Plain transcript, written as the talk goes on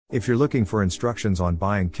If you're looking for instructions on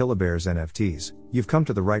buying KILLABEARS NFTs, you've come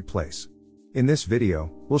to the right place. In this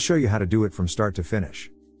video, we'll show you how to do it from start to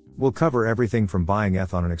finish. We'll cover everything from buying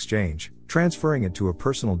ETH on an exchange, transferring it to a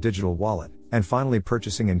personal digital wallet, and finally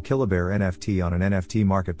purchasing an KILLABEAR NFT on an NFT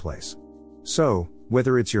marketplace. So,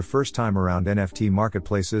 whether it's your first time around NFT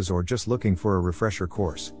marketplaces or just looking for a refresher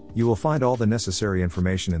course, you will find all the necessary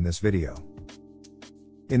information in this video.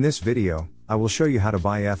 In this video, I will show you how to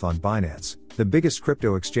buy ETH on Binance, the biggest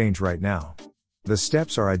crypto exchange right now. The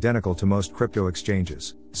steps are identical to most crypto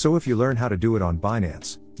exchanges, so if you learn how to do it on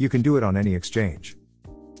Binance, you can do it on any exchange.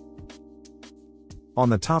 On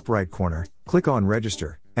the top right corner, click on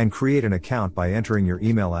Register, and create an account by entering your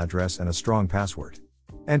email address and a strong password.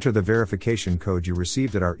 Enter the verification code you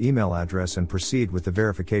received at our email address and proceed with the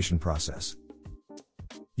verification process.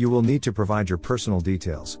 You will need to provide your personal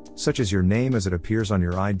details, such as your name as it appears on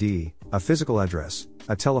your ID, a physical address,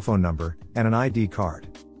 a telephone number, and an ID card.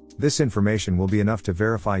 This information will be enough to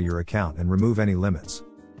verify your account and remove any limits.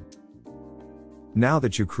 Now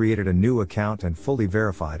that you created a new account and fully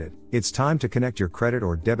verified it, it's time to connect your credit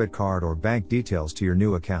or debit card or bank details to your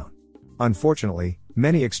new account. Unfortunately,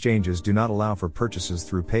 many exchanges do not allow for purchases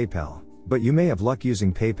through PayPal, but you may have luck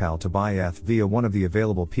using PayPal to buy ETH via one of the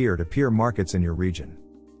available peer-to-peer markets in your region.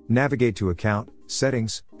 Navigate to Account,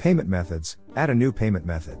 Settings, Payment Methods, add a new payment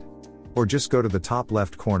method. Or just go to the top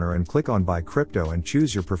left corner and click on Buy Crypto and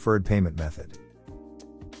choose your preferred payment method.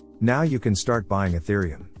 Now you can start buying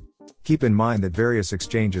Ethereum. Keep in mind that various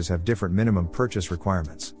exchanges have different minimum purchase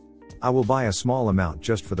requirements. I will buy a small amount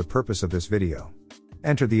just for the purpose of this video.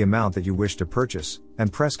 Enter the amount that you wish to purchase,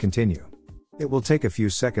 and press Continue. It will take a few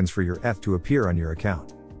seconds for your ETH to appear on your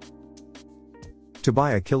account. To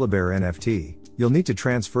buy a KILLABEAR NFT, you'll need to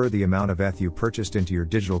transfer the amount of ETH you purchased into your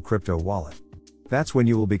digital crypto wallet. That's when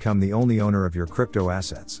you will become the only owner of your crypto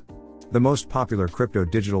assets. The most popular crypto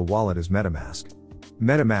digital wallet is MetaMask.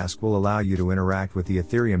 MetaMask will allow you to interact with the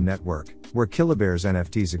Ethereum network, where KILLABEARS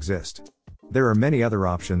NFTs exist. There are many other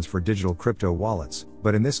options for digital crypto wallets,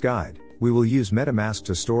 but in this guide, we will use MetaMask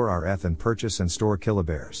to store our ETH and purchase and store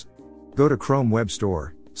KILLABEARS. Go to Chrome Web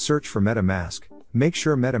Store, search for MetaMask, make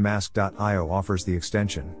sure metamask.io offers the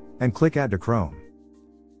extension, and click Add to Chrome.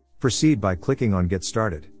 Proceed by clicking on Get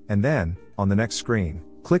Started, and then, on the next screen,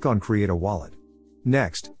 click on Create a Wallet.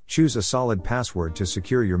 Next, choose a solid password to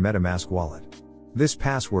secure your MetaMask wallet. This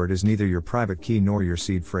password is neither your private key nor your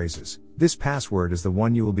seed phrases. This password is the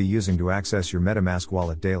one you will be using to access your MetaMask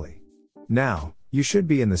wallet daily. Now, you should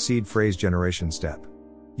be in the seed phrase generation step.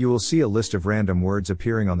 You will see a list of random words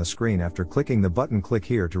appearing on the screen after clicking the button Click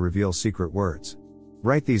Here to reveal secret words.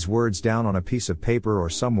 Write these words down on a piece of paper or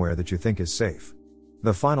somewhere that you think is safe.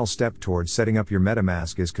 The final step towards setting up your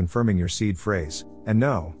MetaMask is confirming your seed phrase, and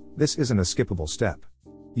no, this isn't a skippable step.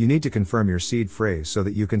 You need to confirm your seed phrase so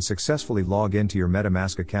that you can successfully log into your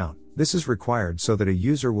MetaMask account. This is required so that a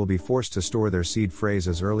user will be forced to store their seed phrase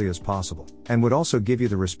as early as possible, and would also give you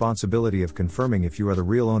the responsibility of confirming if you are the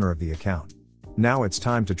real owner of the account. Now it's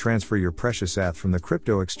time to transfer your precious ETH from the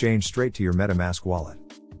crypto exchange straight to your MetaMask wallet.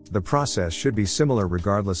 The process should be similar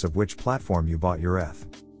regardless of which platform you bought your ETH.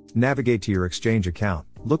 Navigate to your exchange account,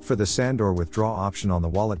 look for the Send or Withdraw option on the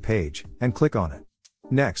wallet page, and click on it.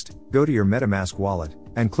 Next, go to your MetaMask wallet,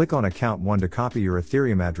 and click on Account 1 to copy your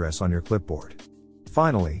Ethereum address on your clipboard.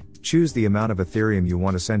 Finally, choose the amount of Ethereum you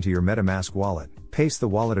want to send to your MetaMask wallet, paste the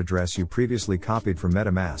wallet address you previously copied from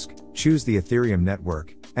MetaMask, choose the Ethereum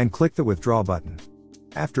network, and click the Withdraw button.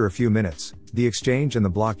 After a few minutes, the exchange and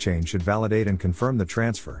the blockchain should validate and confirm the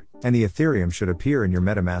transfer, and the Ethereum should appear in your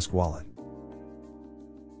MetaMask wallet.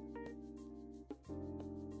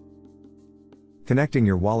 Connecting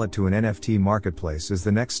your wallet to an NFT marketplace is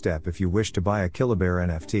the next step if you wish to buy a KILLABEAR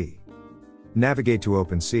NFT. Navigate to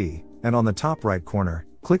OpenSea, and on the top right corner,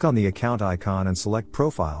 click on the account icon and select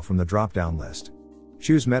Profile from the drop-down list.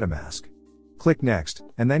 Choose MetaMask. Click Next,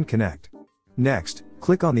 and then Connect. Next,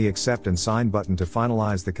 click on the Accept and Sign button to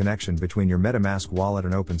finalize the connection between your MetaMask wallet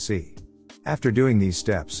and OpenSea. After doing these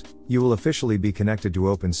steps, you will officially be connected to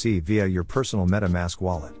OpenSea via your personal MetaMask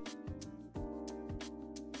wallet.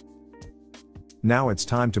 Now it's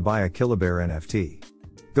time to buy a KILLABEAR NFT.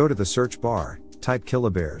 Go to the search bar, type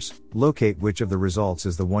KILLABEARS, locate which of the results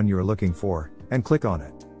is the one you are looking for, and click on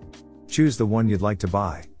it. Choose the one you'd like to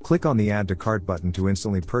buy, click on the Add to Cart button to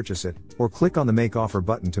instantly purchase it, or click on the Make Offer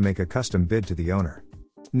button to make a custom bid to the owner.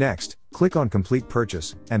 Next, click on Complete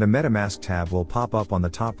Purchase, and a MetaMask tab will pop up on the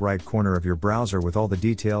top right corner of your browser with all the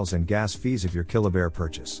details and gas fees of your KILLABEAR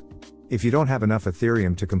purchase. If you don't have enough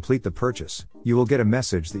Ethereum to complete the purchase, you will get a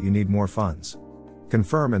message that you need more funds.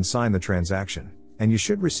 Confirm and sign the transaction, and you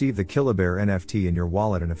should receive the KILLABEAR NFT in your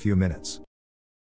wallet in a few minutes.